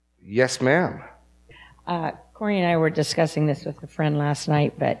Yes, ma'am. Corey and I were discussing this with a friend last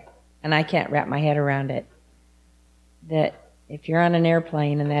night, and I can't wrap my head around it, that if you're on an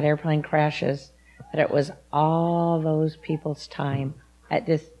airplane and that airplane crashes, that it was all those people's time. I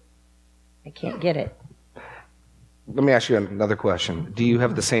can't get it. Let me ask you another question. Do you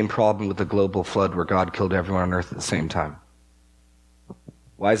have the same problem with the global flood where God killed everyone on earth at the same time?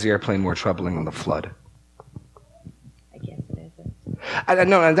 Why is the airplane more troubling than the flood? I guess it isn't. I don't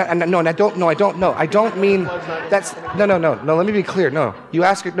know. I don't mean that's no. Let me be clear. No, you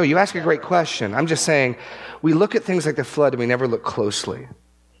ask a great question. I'm just saying, we look at things like the flood and we never look closely,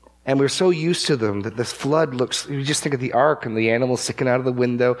 and we're so used to them that this flood looks. You just think of the ark and the animals sticking out of the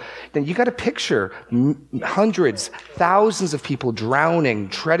window. Then you got to picture hundreds, thousands of people drowning,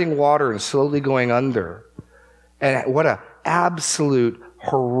 treading water, and slowly going under, and what a absolute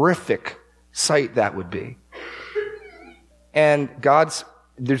horrific sight that would be. And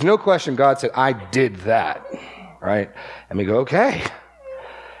there's no question God said, I did that, right? And we go, okay.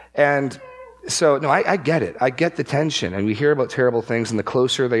 And so, no, I get it. I get the tension. And we hear about terrible things, and the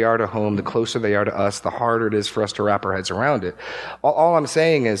closer they are to home, the closer they are to us, the harder it is for us to wrap our heads around it. All I'm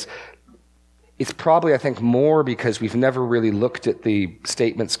saying is, it's probably, I think, more because we've never really looked at the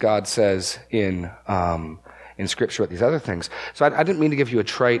statements God says in Scripture about these other things. So I didn't mean to give you a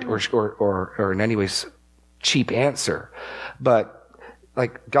trite or in any ways cheap answer. But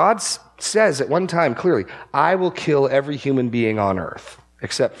like God says at one time clearly, I will kill every human being on earth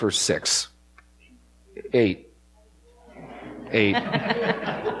except for 8.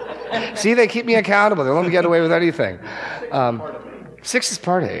 See, they keep me accountable. They let me get away with anything. 6 is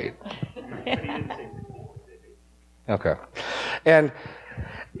part of 8. Okay. And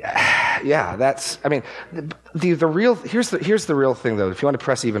yeah, that's, I mean, the real, here's the real thing though, if you want to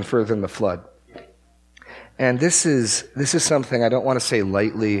press even further than the flood. And this is something I don't want to say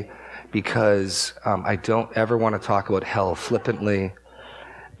lightly because I don't ever want to talk about hell flippantly.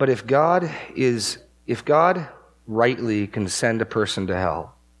 But if God rightly can send a person to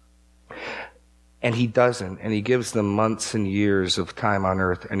hell, and he doesn't, and he gives them months and years of time on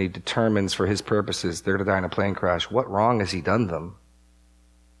earth, and he determines for his purposes they're going to die in a plane crash, what wrong has he done them?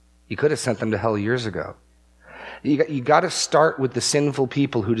 He could have sent them to hell years ago. You got to start with the sinful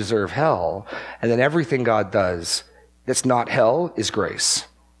people who deserve hell, and then everything God does that's not hell is grace.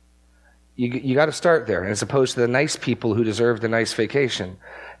 You got to start there, as opposed to the nice people who deserve the nice vacation.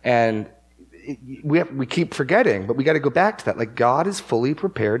 And we keep forgetting, but we got to go back to that. Like, God is fully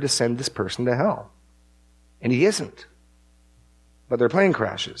prepared to send this person to hell, and he isn't. But there are plane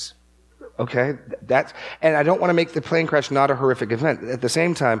crashes. Okay, and I don't want to make the plane crash not a horrific event. At the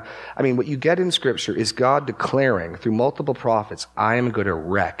same time, I mean, what you get in Scripture is God declaring through multiple prophets, I am going to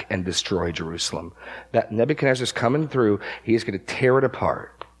wreck and destroy Jerusalem. That Nebuchadnezzar's coming through, he's going to tear it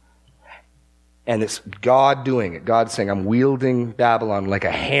apart. And it's God doing it. God saying, I'm wielding Babylon like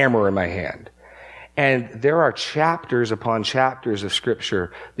a hammer in my hand. And there are chapters upon chapters of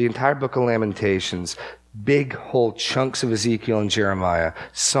Scripture, the entire book of Lamentations, big whole chunks of Ezekiel and Jeremiah,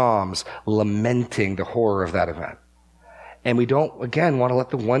 Psalms, lamenting the horror of that event. And we don't, again, want to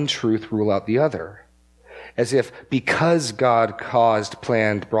let the one truth rule out the other. As if because God caused,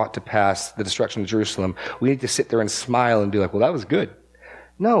 planned, brought to pass the destruction of Jerusalem, we need to sit there and smile and be like, well, that was good.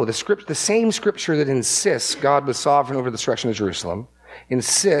 No, the same Scripture that insists God was sovereign over the destruction of Jerusalem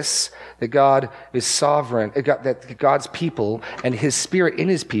insists that God is sovereign, that God's people and his Spirit in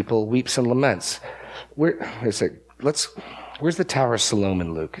his people weeps and laments. Where's the Tower of Siloam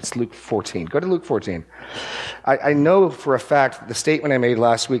in Luke? It's Luke 14. Go to Luke 14. I know for a fact that the statement I made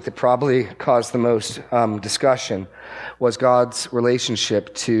last week that probably caused the most discussion was God's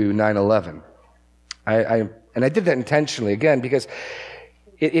relationship to 9/11. And I did that intentionally, again, because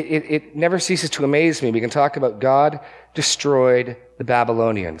it never ceases to amaze me. We can talk about God destroyed the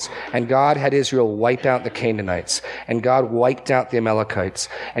Babylonians, and God had Israel wipe out the Canaanites, and God wiped out the Amalekites,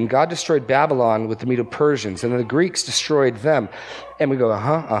 and God destroyed Babylon with the Medo-Persians, and then the Greeks destroyed them. And we go,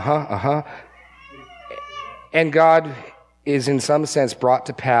 And God is in some sense brought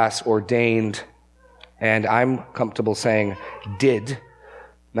to pass, ordained, and I'm comfortable saying did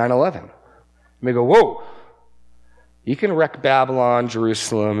 9/11. And we go, whoa, you can wreck Babylon,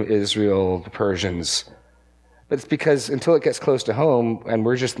 Jerusalem, Israel, the Persians. But it's because until it gets close to home and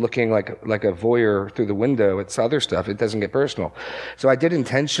we're just looking like a voyeur through the window at other stuff, it doesn't get personal. So I did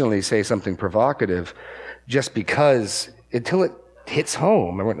intentionally say something provocative just because until it hits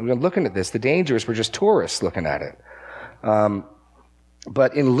home, and we're looking at this, the danger is we're just tourists looking at it.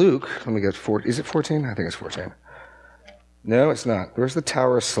 But in Luke, let me get 14. Is it 14? I think it's 14. No, it's not. Where's the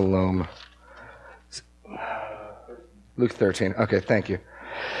Tower of Siloam? Luke 13. Okay, thank you.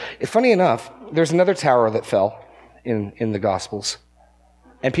 Funny enough, there's another tower that fell in the Gospels,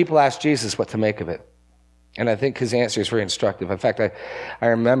 and people asked Jesus what to make of it. And I think his answer is very instructive. In fact, I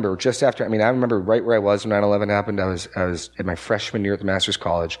remember just after, I remember right where I was when 9/11 happened. I was in my freshman year at the Master's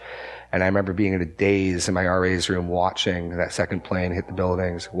College, and I remember being in a daze in my RA's room watching that second plane hit the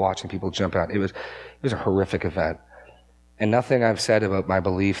buildings, watching people jump out. It was a horrific event. And nothing I've said about my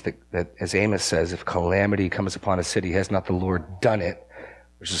belief that, as Amos says, if calamity comes upon a city, has not the Lord done it,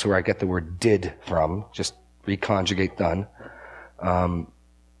 which is where I get the word did from, just reconjugate done,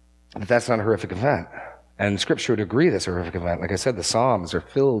 that's not a horrific event. And Scripture would agree that's a horrific event. Like I said, the Psalms are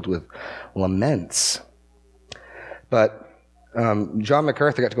filled with laments. But John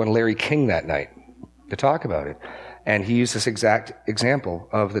MacArthur got to go on Larry King that night to talk about it. And he used this exact example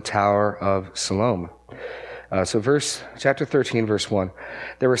of the Tower of Siloam. Chapter 13, verse 1.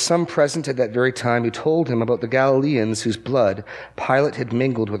 There were some present at that very time who told him about the Galileans whose blood Pilate had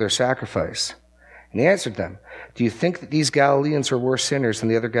mingled with their sacrifice. And he answered them, do you think that these Galileans are worse sinners than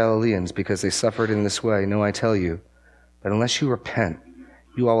the other Galileans because they suffered in this way? No, I tell you, but unless you repent,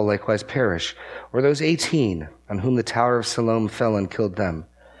 you all will likewise perish. Or those 18 on whom the Tower of Siloam fell and killed them.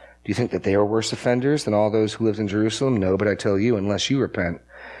 Do you think that they are worse offenders than all those who lived in Jerusalem? No, but I tell you, unless you repent,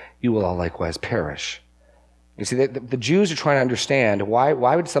 you will all likewise perish. You see, the Jews are trying to understand why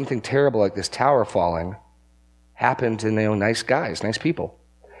would something terrible like this tower falling happen to nice guys, nice people?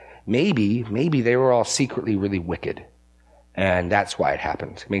 Maybe they were all secretly really wicked, and that's why it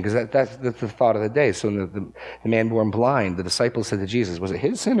happened. Because that's the thought of the day. So the man born blind, the disciples said to Jesus, was it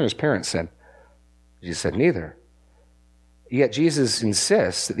his sin or his parents' sin? Jesus said, neither. Yet Jesus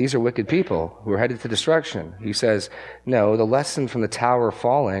insists that these are wicked people who are headed to destruction. He says, no, the lesson from the tower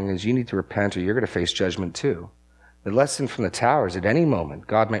falling is you need to repent or you're going to face judgment too. The lesson from the tower is at any moment,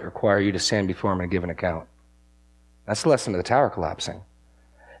 God might require you to stand before him and give an account. That's the lesson of the tower collapsing.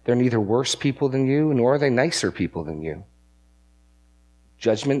 They're neither worse people than you, nor are they nicer people than you.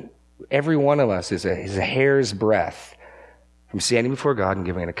 Judgment, every one of us is a hair's breadth from standing before God and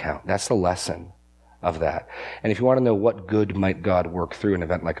giving an account. That's the lesson of that. And if you want to know what good might God work through an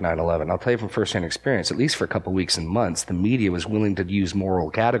event like 9/11, I'll tell you from firsthand experience, at least for a couple weeks and months, the media was willing to use moral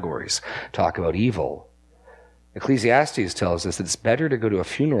categories, talk about evil. Ecclesiastes tells us that it's better to go to a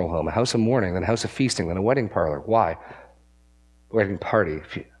funeral home, a house of mourning, than a house of feasting, than a wedding parlor. Why? Wedding party.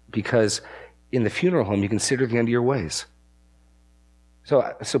 Because in the funeral home, you consider the end of your ways.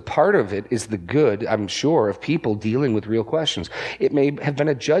 So part of it is the good, I'm sure, of people dealing with real questions. It may have been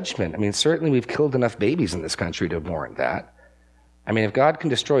a judgment. Certainly we've killed enough babies in this country to warrant that. If God can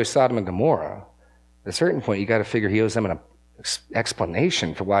destroy Sodom and Gomorrah, at a certain point, you got to figure he owes them an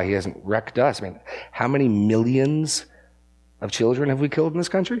explanation for why he hasn't wrecked us. How many millions of children have we killed in this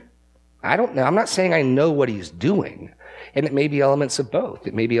country? I don't know. I'm not saying I know what he's doing. And it may be elements of both.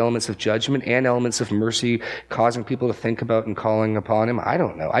 It may be elements of judgment and elements of mercy, causing people to think about and calling upon him. I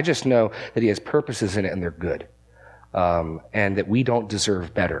don't know. I just know that he has purposes in it and they're good. And that we don't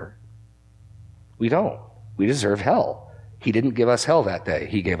deserve better. We don't. We deserve hell. He didn't give us hell that day.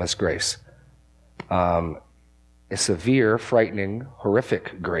 He gave us grace. A severe, frightening,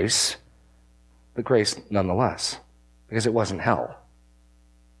 horrific grace, but grace nonetheless, because it wasn't hell.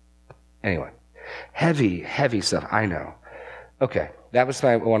 Anyway, heavy stuff, I know. Okay, that was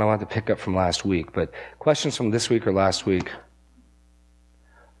the one I wanted to pick up from last week, but questions from this week or last week?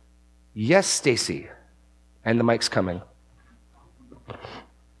 Yes, Stacy, and the mic's coming.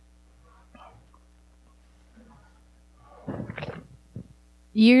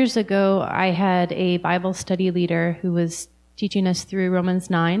 Years ago, I had a Bible study leader who was teaching us through Romans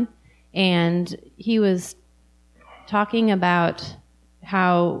 9, and he was talking about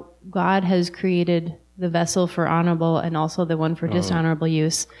how God has created the vessel for honorable and also the one for dishonorable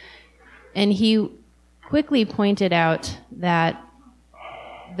use. And he quickly pointed out that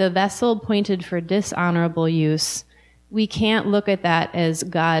the vessel pointed for dishonorable use, we can't look at that as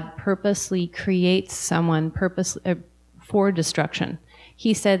God purposely creates someone for destruction.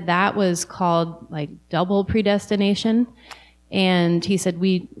 He said that was called double predestination. And he said,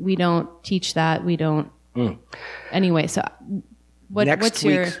 we don't teach that. We don't. Anyway, so Next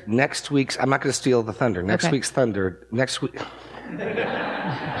week's, I'm not going to steal the thunder. Next week's thunder, next week.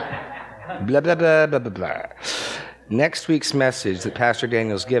 Blah, blah, blah, blah, blah, blah. Next week's message that Pastor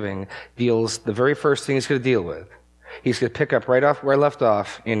Daniel's giving deals, the very first thing he's going to deal with. He's going to pick up right off where I left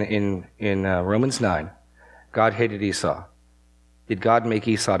off in Romans 9. God hated Esau. Did God make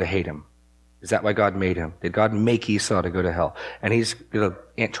Esau to hate him? Is that why God made him? Did God make Esau to go to hell? And he's going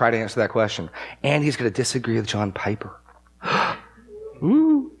to try to answer that question. And he's going to disagree with John Piper.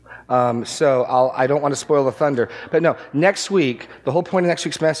 Ooh. So I don't want to spoil the thunder. But no, next week, the whole point of next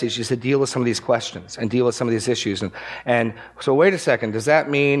week's message is to deal with some of these questions and deal with some of these issues. And so wait a second, does that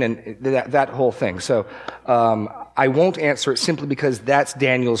mean, and that whole thing. So I won't answer it simply because that's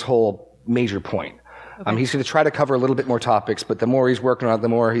Daniel's whole major point. Okay. He's going to try to cover a little bit more topics, but the more he's working on it, the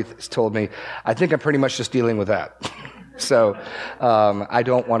more he's told me, I think I'm pretty much just dealing with that. So I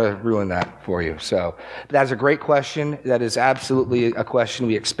don't want to ruin that for you. So that's a great question. That is absolutely a question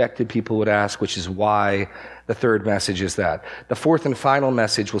we expected people would ask, which is why the third message is that. The fourth and final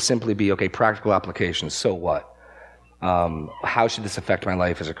message will simply be, okay, practical applications. So what? How should this affect my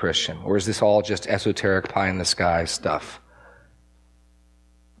life as a Christian? Or is this all just esoteric pie-in-the-sky stuff?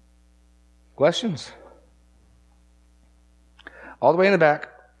 Questions? All the way in the back,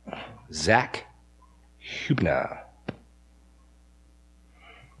 Zach Hubner.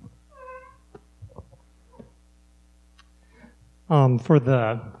 For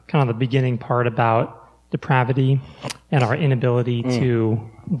the kind of the beginning part about depravity and our inability to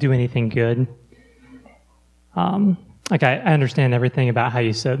do anything good, like I understand everything about how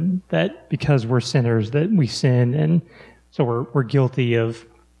you said that because we're sinners that we sin, and so we're guilty of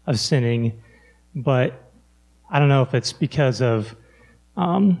sinning, but I don't know if it's because of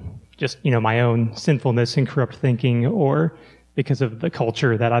just my own sinfulness and corrupt thinking, or because of the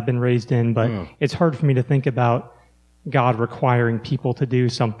culture that I've been raised in. But it's hard for me to think about God requiring people to do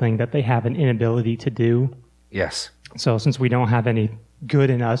something that they have an inability to do. Yes. So since we don't have any good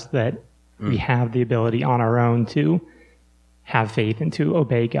in us, that we have the ability on our own to have faith and to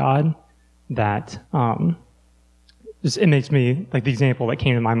obey God, that it makes me, like the example that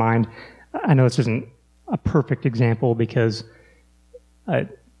came to my mind, I know this isn't a perfect example because but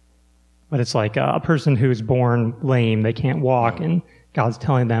it's like a person who's born lame, they can't walk, and God's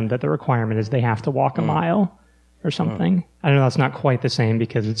telling them that the requirement is they have to walk a mile or something. I know that's not quite the same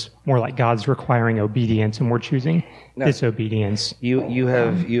because it's more like God's requiring obedience and we're choosing disobedience. You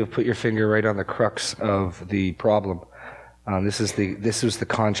have put your finger right on the crux of the problem. This was the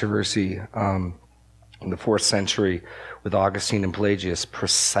controversy in the 4th century with Augustine and Pelagius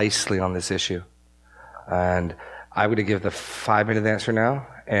precisely on this issue. And I would give the 5-minute answer now,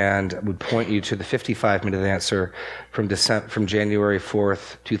 and would point you to the 55-minute answer from January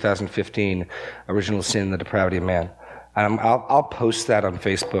 4th, 2015, Original Sin, the Depravity of Man. I'll post that on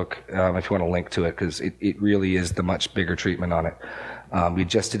Facebook if you want to link to it, because it really is the much bigger treatment on it. We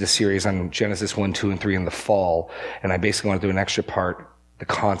just did a series on Genesis 1, 2, and 3 in the fall, and I basically want to do an extra part, the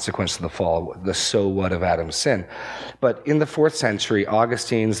consequence of the fall, the so what of Adam's sin. But in the 4th century,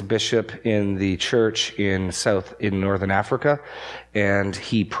 Augustine's bishop in the church in northern Africa, and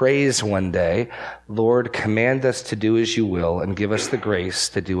he prays one day, Lord, command us to do as you will and give us the grace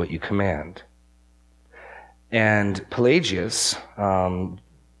to do what you command. And Pelagius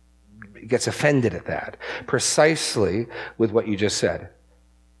gets offended at that, precisely with what you just said.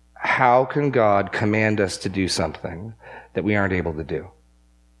 How can God command us to do something that we aren't able to do?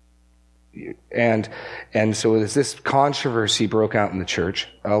 And so as this controversy broke out in the church,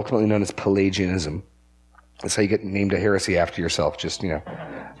 ultimately known as Pelagianism, that's how you get named a heresy after yourself, just,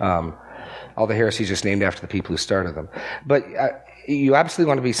 all the heresies just named after the people who started them. But you absolutely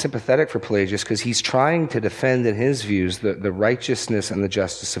want to be sympathetic for Pelagius because he's trying to defend in his views the righteousness and the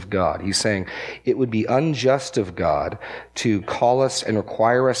justice of God. He's saying it would be unjust of God to call us and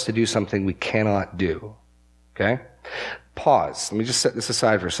require us to do something we cannot do. Okay? Pause. Let me just set this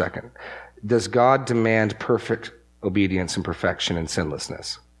aside for a second. Does God demand perfect obedience and perfection and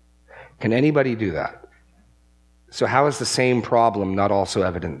sinlessness? Can anybody do that? So how is the same problem not also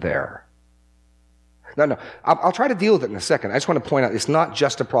evident there? No. I'll try to deal with it in a second. I just want to point out it's not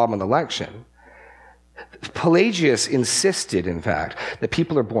just a problem with election. Pelagius insisted, in fact, that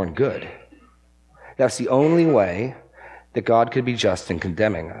people are born good. That's the only way that God could be just in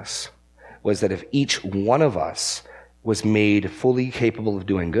condemning us, was that if each one of us was made fully capable of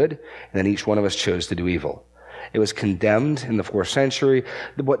doing good, and then each one of us chose to do evil. It was condemned in the 4th century.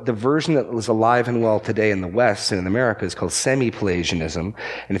 The version that was alive and well today in the West and in America is called semi-Pelagianism.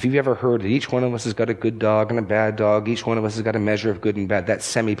 And if you've ever heard that each one of us has got a good dog and a bad dog, each one of us has got a measure of good and bad, that's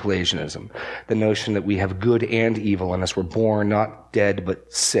semi-Pelagianism. The notion that we have good and evil in us. We're born not dead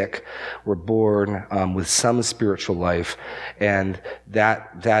but sick. We're born with some spiritual life. And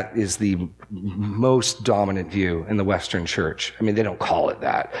that is the most dominant view in the Western church. I mean, they don't call it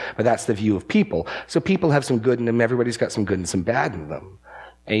that, but that's the view of people. So people have some good in them. Everybody's got some good and some bad in them.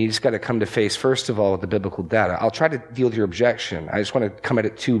 And you just got to come to face, first of all, with the biblical data. I'll try to deal with your objection. I just want to come at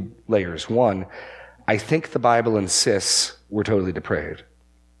it 2 layers. One, I think the Bible insists we're totally depraved.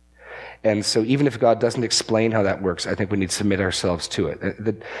 And so even if God doesn't explain how that works, I think we need to submit ourselves to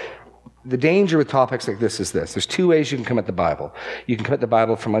it. the danger with topics like this is this. There's two ways you can come at the Bible. You can come at the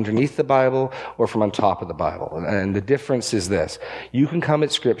Bible from underneath the Bible or from on top of the Bible. And the difference is this. You can come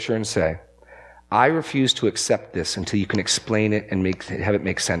at Scripture and say, I refuse to accept this until you can explain it and have it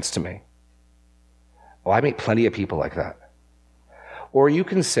make sense to me. Oh, I meet plenty of people like that. Or you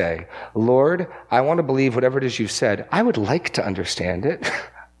can say, Lord, I want to believe whatever it is you've said. I would like to understand it.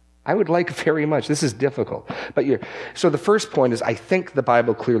 I would like very much. This is difficult. So the first point is, I think the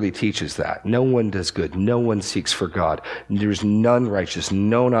Bible clearly teaches that. No one does good. No one seeks for God. There's none righteous.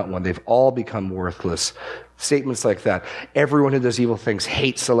 No, not one. They've all become worthless. Statements like that. Everyone who does evil things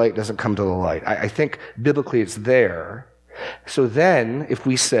hates the light, doesn't come to the light. I think biblically it's there. So then, if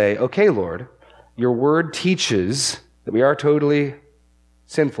we say, okay, Lord, your word teaches that we are totally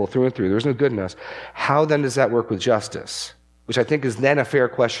sinful through and through. There's no good in us. How then does that work with justice? Which I think is then a fair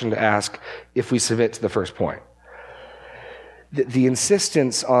question to ask if we submit to the first point. The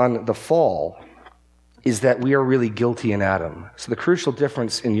insistence on the fall is that we are really guilty in Adam. So the crucial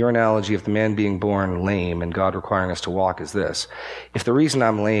difference in your analogy of the man being born lame and God requiring us to walk is this. If the reason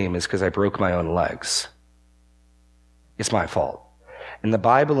I'm lame is because I broke my own legs, it's my fault. And the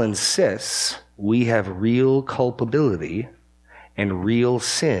Bible insists we have real culpability and real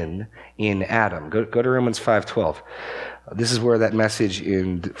sin in Adam. Go to Romans 5:12. This is where that message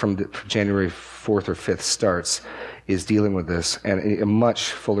from January 4th or 5th starts, is dealing with this, and a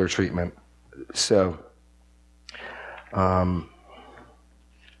much fuller treatment. So,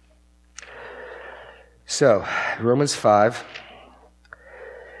 Romans 5,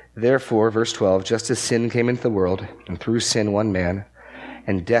 therefore, verse 12, just as sin came into the world, and through sin one man,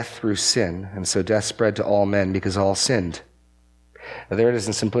 and death through sin, and so death spread to all men because all sinned. Now there it is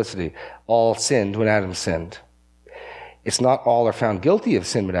in simplicity. All sinned when Adam sinned. It's not all are found guilty of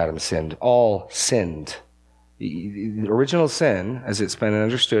sin when Adam sinned. All sinned. The original sin, as it's been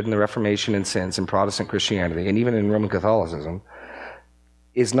understood in the Reformation and since in Protestant Christianity, and even in Roman Catholicism,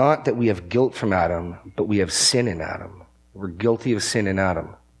 is not that we have guilt from Adam, but we have sin in Adam. We're guilty of sin in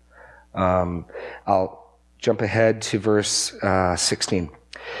Adam. I'll jump ahead to verse 16.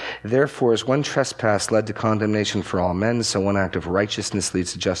 Therefore, as one trespass led to condemnation for all men, so one act of righteousness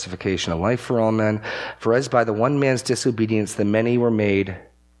leads to justification and life for all men. For as by the one man's disobedience the many were made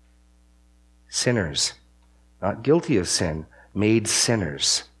sinners, not guilty of sin, made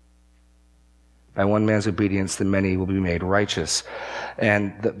sinners. By one man's obedience, the many will be made righteous.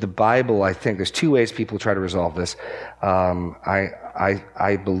 And the Bible, I think, there's two ways people try to resolve this.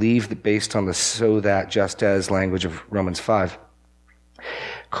 I believe that based on the so that, just as language of Romans 5,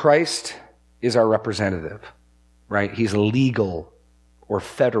 Christ is our representative, right? He's a legal or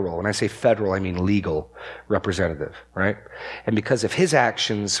federal. When I say federal, I mean legal representative, right? And because of his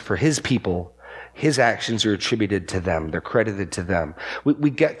actions for his people, his actions are attributed to them. They're credited to them. We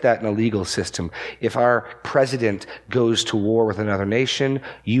get that in a legal system. If our president goes to war with another nation,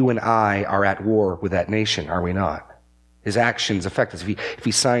 you and I are at war with that nation, are we not? His actions affect us. If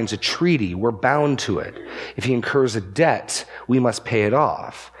he signs a treaty, we're bound to it. If he incurs a debt, we must pay it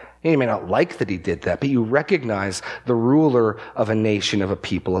off. You may not like that he did that, but you recognize the ruler of a nation, of a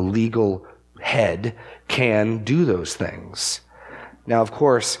people, a legal head, can do those things. Now, of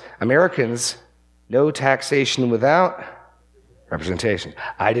course, Americans, no taxation without representation.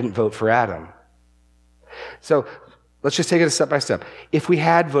 I didn't vote for Adam. So let's just take it step by step. If we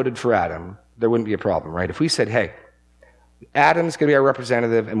had voted for Adam, there wouldn't be a problem, right? If we said, hey, Adam's going to be our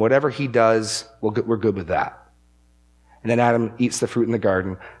representative, and whatever he does, we're good with that. And then Adam eats the fruit in the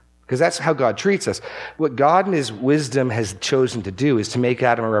garden, because that's how God treats us. What God in his wisdom has chosen to do is to make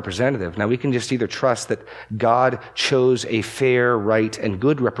Adam a representative. Now, we can just either trust that God chose a fair, right, and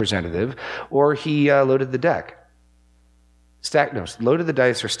good representative, or he loaded the deck. Loaded the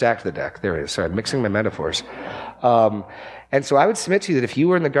dice or stacked the deck. There it is. Sorry, I'm mixing my metaphors. And so I would submit to you that if you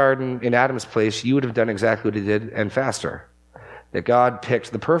were in the garden in Adam's place, you would have done exactly what he did and faster. That God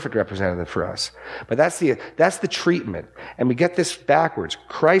picked the perfect representative for us. But that's the treatment. And we get this backwards.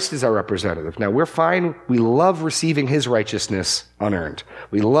 Christ is our representative. Now, we're fine. We love receiving his righteousness unearned.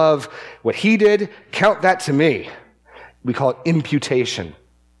 We love what he did. Count that to me. We call it imputation.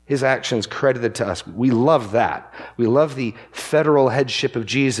 His actions credited to us. We love that. We love the federal headship of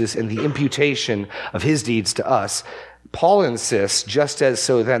Jesus and the imputation of his deeds to us. Paul insists, just as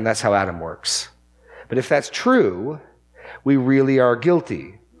so then, that's how Adam works. But if that's true, we really are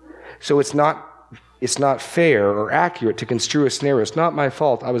guilty. So it's not fair or accurate to construe a scenario. It's not my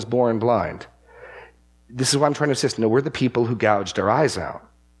fault. I was born blind. This is why I'm trying to insist. No, we're the people who gouged our eyes out.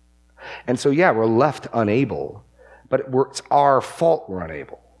 And so, yeah, we're left unable, but it's our fault we're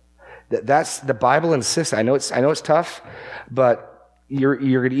unable. That's the Bible insists. I know it's tough, but you're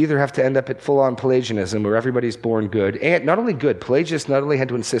going to either have to end up at full-on Pelagianism, where everybody's born good, and not only good, Pelagius not only had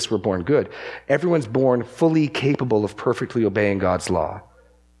to insist we're born good, everyone's born fully capable of perfectly obeying God's law.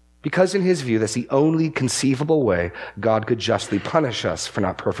 Because in his view, that's the only conceivable way God could justly punish us for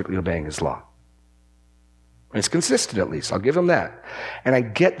not perfectly obeying his law. And it's consistent, at least. I'll give him that. And I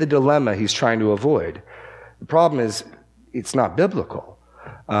get the dilemma he's trying to avoid. The problem is, it's not biblical.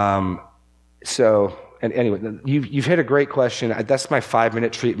 And anyway, you've hit a great question. That's my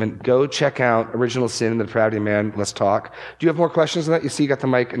 5-minute treatment. Go check out Original Sin and the Depravity of Man. Let's talk. Do you have more questions on that? You see you got the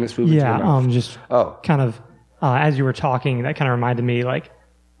mic and it's moving to your mouth. Kind of, as you were talking, that kind of reminded me, like,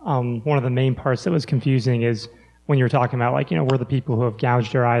 one of the main parts that was confusing is when you were talking about, like, we're the people who have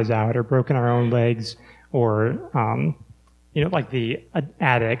gouged our eyes out or broken our own legs, or, like the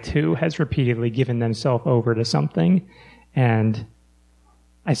addict who has repeatedly given themselves over to something. And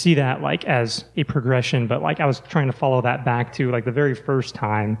I see that, like, as a progression, but, like, I was trying to follow that back to, like, the very first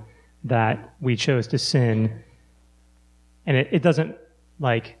time that we chose to sin. And it doesn't,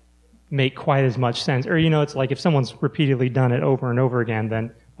 like, make quite as much sense. Or, it's like if someone's repeatedly done it over and over again,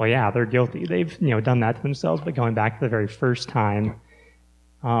 then, well, yeah, they're guilty. They've, done that to themselves. But going back to the very first time,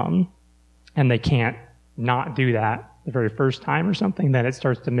 and they can't not do that the very first time or something, then it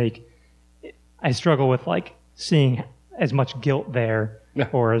starts to make, I struggle with, like, seeing as much guilt there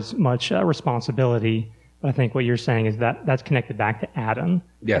or as much responsibility. But I think what you're saying is that that's connected back to Adam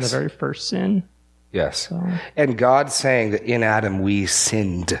and the very first sin. Yes. So. And God saying that in Adam we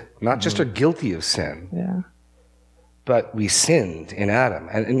sinned, not just are guilty of sin, but we sinned in Adam.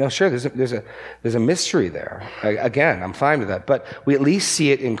 And sure, there's a mystery there. Again, I'm fine with that. But we at least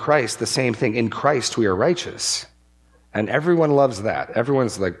see it in Christ, the same thing. In Christ we are righteous. And everyone loves that.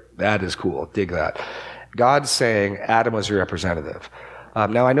 Everyone's like, that is cool. Dig that. God's saying Adam was your representative.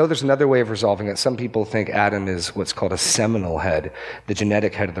 Now, I know there's another way of resolving it. Some people think Adam is what's called a seminal head, the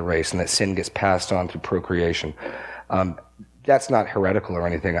genetic head of the race, and that sin gets passed on through procreation. That's not heretical or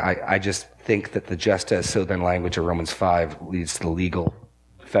anything. I just think that the just as so then language of Romans 5 leads to the legal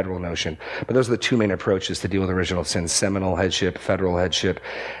federal notion. But those are the two main approaches to deal with original sin: seminal headship, federal headship.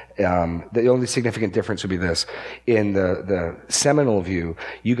 The only significant difference would be this. In the seminal view,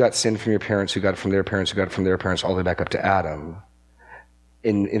 you got sin from your parents, who got it from their parents, who got it from their parents, all the way back up to Adam.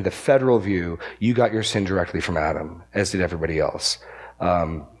 In the federal view, you got your sin directly from Adam, as did everybody else.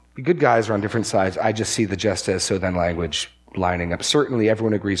 The good guys are on different sides. I just see the just as so then language lining up. Certainly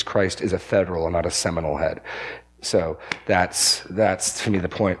everyone agrees Christ is a federal and not a seminal head. So that's to me the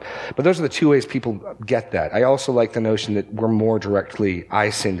point. But those are the two ways people get that. I also like the notion that we're more directly, I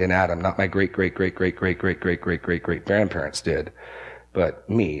sinned in Adam, not my great-great-great-great-great-great-great-great-great-grandparents did. But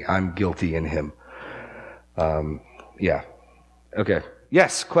me, I'm guilty in him. Yeah. Okay.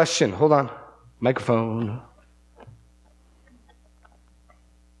 Yes, question. Hold on. Microphone.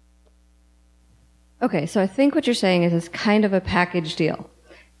 Okay, so I think what you're saying is it's kind of a package deal.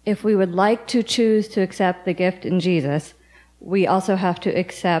 If we would like to choose to accept the gift in Jesus, we also have to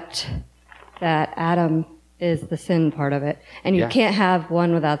accept that Adam is the sin part of it. And you can't have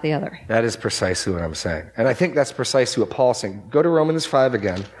one without the other. That is precisely what I'm saying. And I think that's precisely what Paul's saying. Go to Romans 5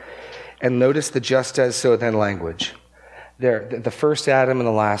 again and notice the just as so then language. The first Adam and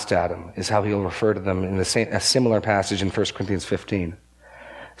the last Adam is how he'll refer to them in a similar passage in 1 Corinthians 15.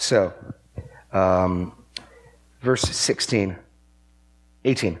 So, verse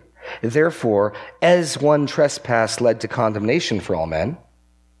 18. Therefore, as one trespass led to condemnation for all men,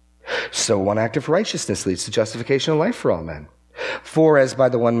 so one act of righteousness leads to justification and life for all men. For as by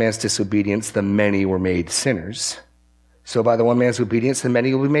the one man's disobedience the many were made sinners, so by the one man's obedience the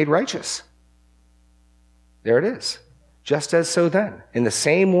many will be made righteous. There it is. Just as so then, in the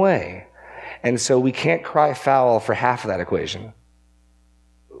same way. And so we can't cry foul for half of that equation.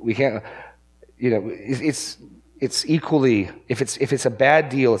 We can't, it's equally, if it's a bad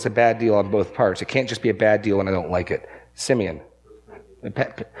deal, it's a bad deal on both parts. It can't just be a bad deal when I don't like it. Simeon, 1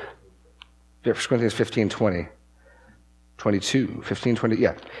 Corinthians 15:20, 22, 15:20,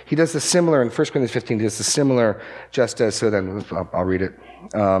 yeah. He does the similar, in 1 Corinthians 15, he does the similar just as so then. I'll read it.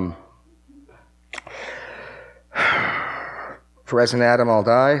 For as in Adam all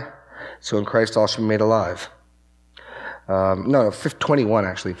die, so in Christ all shall be made alive. 21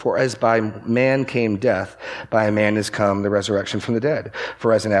 actually. For as by man came death, by a man is come the resurrection from the dead.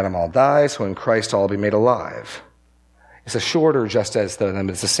 For as in Adam all die, so in Christ all be made alive. It's a shorter just as though,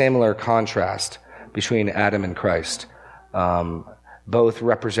 but it's a similar contrast between Adam and Christ. Both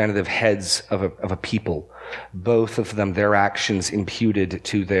representative heads of a people. Both of them, their actions imputed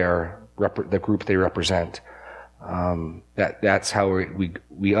to the group they represent. That's how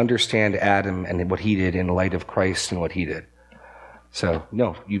we understand Adam and what he did in light of Christ and what he did. So,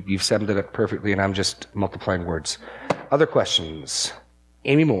 no, you've summed it up perfectly, and I'm just multiplying words. Other questions?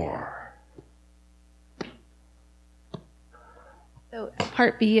 Amy Moore. So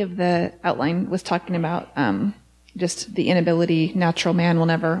part B of the outline was talking about just the inability, natural man will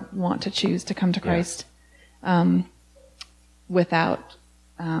never want to choose to come to Christ without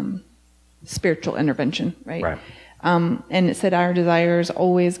spiritual intervention, right? Right. And it said our desires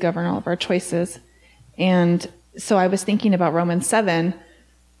always govern all of our choices. And so I was thinking about Romans 7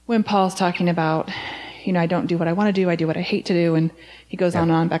 when Paul's talking about, I don't do what I want to do, I do what I hate to do, and he goes on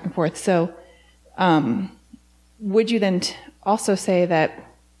and on, back and forth. So would you then also say that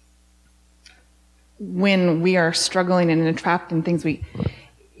when we are struggling and entrapped in things,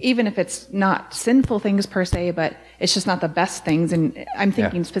 even if it's not sinful things per se, but it's just not the best things, and I'm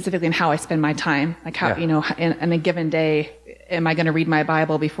thinking specifically in how I spend my time, like how, in a given day, am I going to read my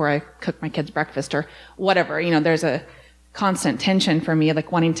Bible before I cook my kids breakfast or whatever? There's a constant tension for me,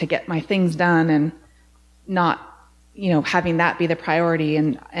 like wanting to get my things done and not, having that be the priority,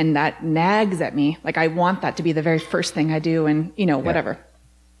 and that nags at me. Like I want that to be the very first thing I do, and, whatever.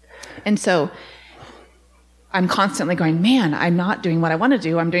 And so I'm constantly going, man, I'm not doing what I want to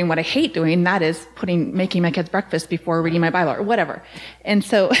do. I'm doing what I hate doing. That is making my kids breakfast before reading my Bible or whatever. And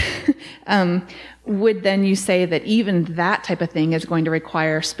so, would then you say that even that type of thing is going to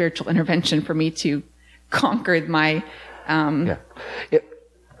require spiritual intervention for me to conquer my,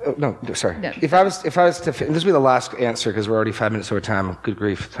 No, sorry. No. If I was to, this will be the last answer because we're already 5 minutes over time. Good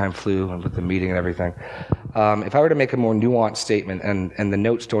grief, time flew with the meeting and everything. If I were to make a more nuanced statement, and the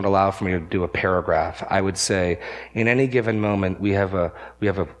notes don't allow for me to do a paragraph, I would say, in any given moment, we have a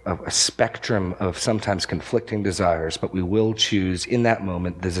spectrum of sometimes conflicting desires, but we will choose in that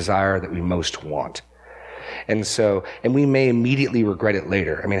moment the desire that we most want. And we may immediately regret it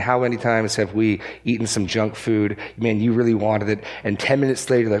later. I mean, how many times have we eaten some junk food? Man, you really wanted it. And 10 minutes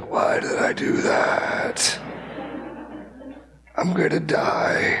later, like, why did I do that? I'm going to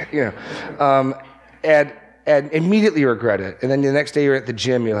die. And immediately regret it. And then the next day you're at the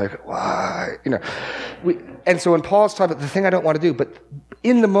gym, you're like, why? And so when Paul's talking about the thing I don't want to do, but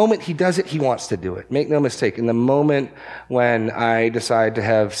in the moment he does it, he wants to do it. Make no mistake. In the moment when I decide to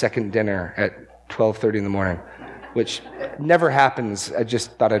have second dinner at 12:30 in the morning, which never happens. I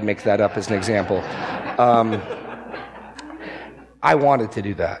just thought I'd make that up as an example. I wanted to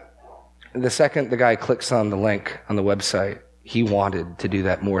do that. The second the guy clicks on the link on the website, he wanted to do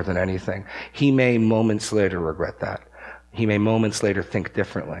that more than anything. He may moments later regret that. He may moments later think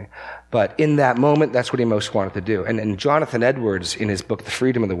differently. But in that moment, that's what he most wanted to do. And Jonathan Edwards, in his book, The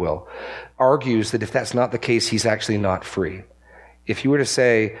Freedom of the Will, argues that if that's not the case, he's actually not free. If you were to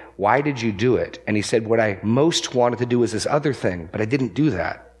say, why did you do it? And he said, what I most wanted to do was this other thing, but I didn't do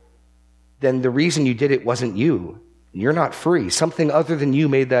that. Then the reason you did it wasn't you. You're not free. Something other than you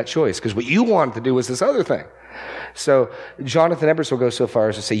made that choice, because what you wanted to do was this other thing. So Jonathan Edwards will go so far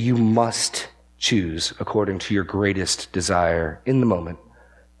as to say, you must choose according to your greatest desire in the moment,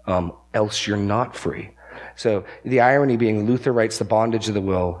 else you're not free. So the irony being, Luther writes The Bondage of the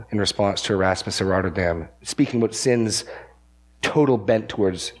Will in response to Erasmus of Rotterdam, speaking about sin's total bent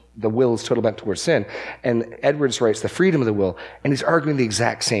towards, the will's total bent towards sin. And Edwards writes The Freedom of the Will, and he's arguing the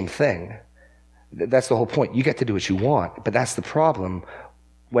exact same thing. That's the whole point. You get to do what you want, but that's the problem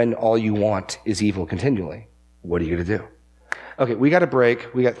when all you want is evil continually. What are you going to do? Okay, we got a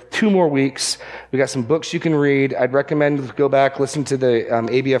break. We got 2 more weeks. We got some books you can read. I'd recommend go back, listen to the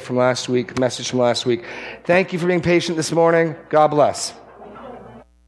ABF from last week, message from last week. Thank you for being patient this morning. God bless.